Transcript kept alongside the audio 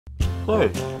Hi,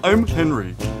 I'm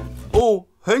Henry. Oh,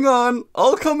 hang on,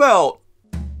 I'll come out.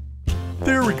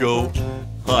 There we go.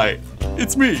 Hi,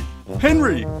 it's me,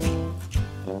 Henry.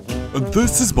 And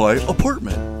this is my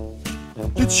apartment.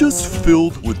 It's just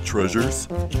filled with treasures.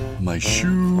 My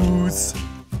shoes,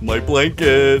 my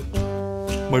blanket,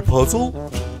 my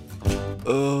puzzle.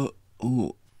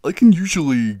 I can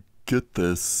usually get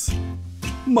this.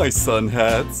 My sun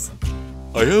hats.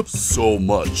 I have so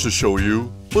much to show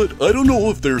you, but I don't know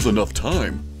if there's enough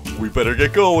time. We better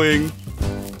get going.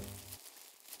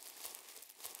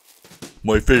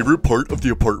 My favorite part of the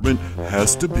apartment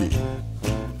has to be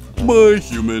my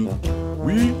human.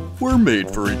 We were made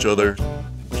for each other.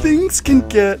 Things can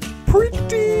get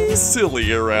pretty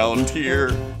silly around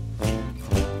here.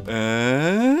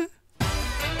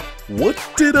 What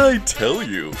did I tell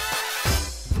you?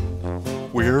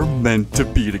 We're meant to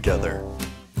be together.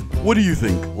 What do you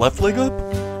think? Left leg up?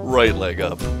 Right leg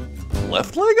up?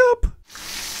 Left leg up?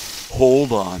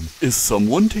 Hold on. Is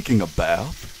someone taking a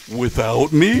bath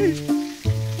without me?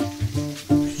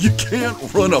 You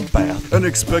can't run a bath and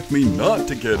expect me not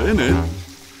to get in it.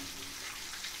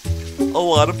 A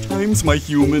lot of times my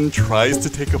human tries to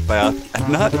take a bath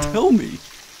and not tell me.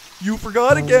 You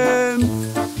forgot again.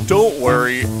 Don't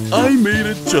worry, I made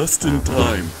it just in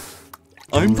time.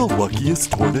 I'm the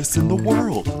luckiest tortoise in the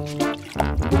world.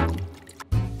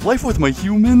 Life with my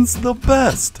human's the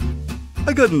best.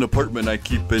 I got an apartment I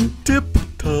keep in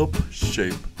tip-top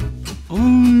shape.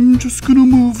 I'm just gonna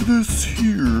move this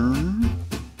here.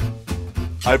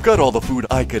 I've got all the food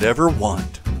I could ever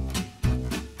want.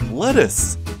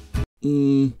 Lettuce.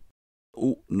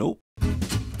 Oh, nope.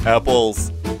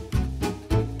 Apples.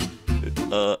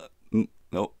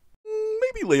 No.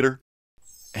 Maybe later.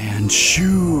 And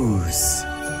shoes.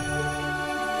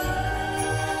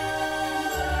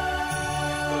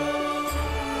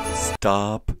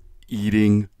 Stop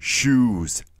eating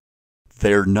shoes.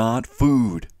 They're not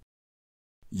food.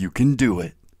 You can do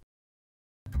it.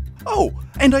 Oh,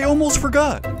 and I almost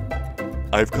forgot.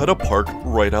 I've got a park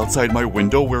right outside my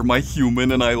window where my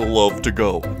human and I love to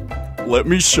go. Let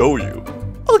me show you.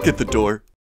 I'll get the door.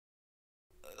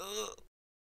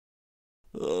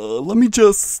 Let me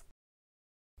just...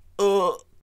 To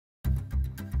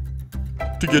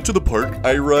get to the park,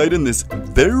 I ride in this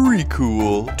very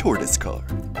cool tortoise car.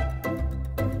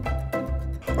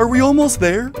 Are we almost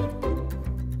there?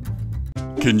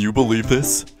 Can you believe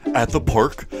this? At the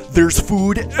park, there's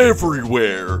food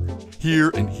everywhere. Here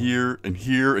and here and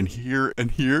here and here and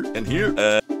here and here.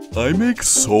 I make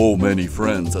so many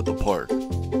friends at the park.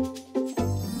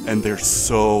 And there's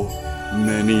so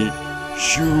many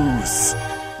shoes.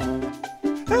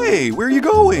 Hey, where are you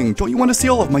going? Don't you want to see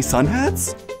all of my sun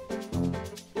hats?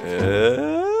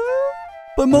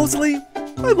 But mostly,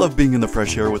 I love being in the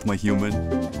fresh air with my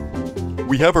human.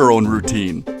 We have our own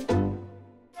routine.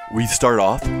 We start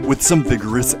off with some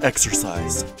vigorous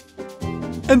exercise.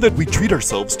 And then we treat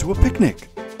ourselves to a picnic.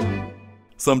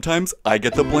 Sometimes I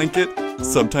get the blanket,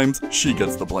 sometimes she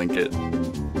gets the blanket.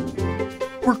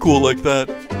 We're cool like that.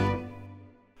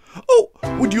 Oh,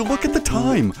 would you look at the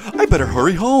time? I better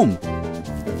hurry home.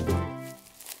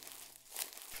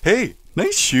 Hey,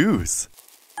 nice shoes.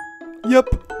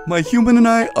 Yep, my human and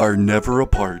I are never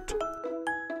apart.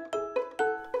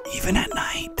 Even at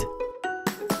night.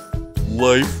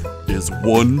 Life is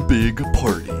one big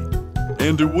party,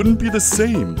 and it wouldn't be the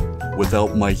same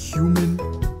without my human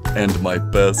and my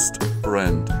best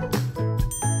friend.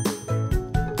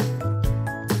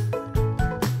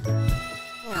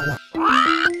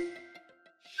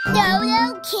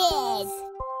 Dodo Kids.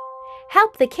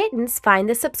 Help the kittens find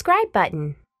the subscribe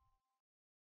button.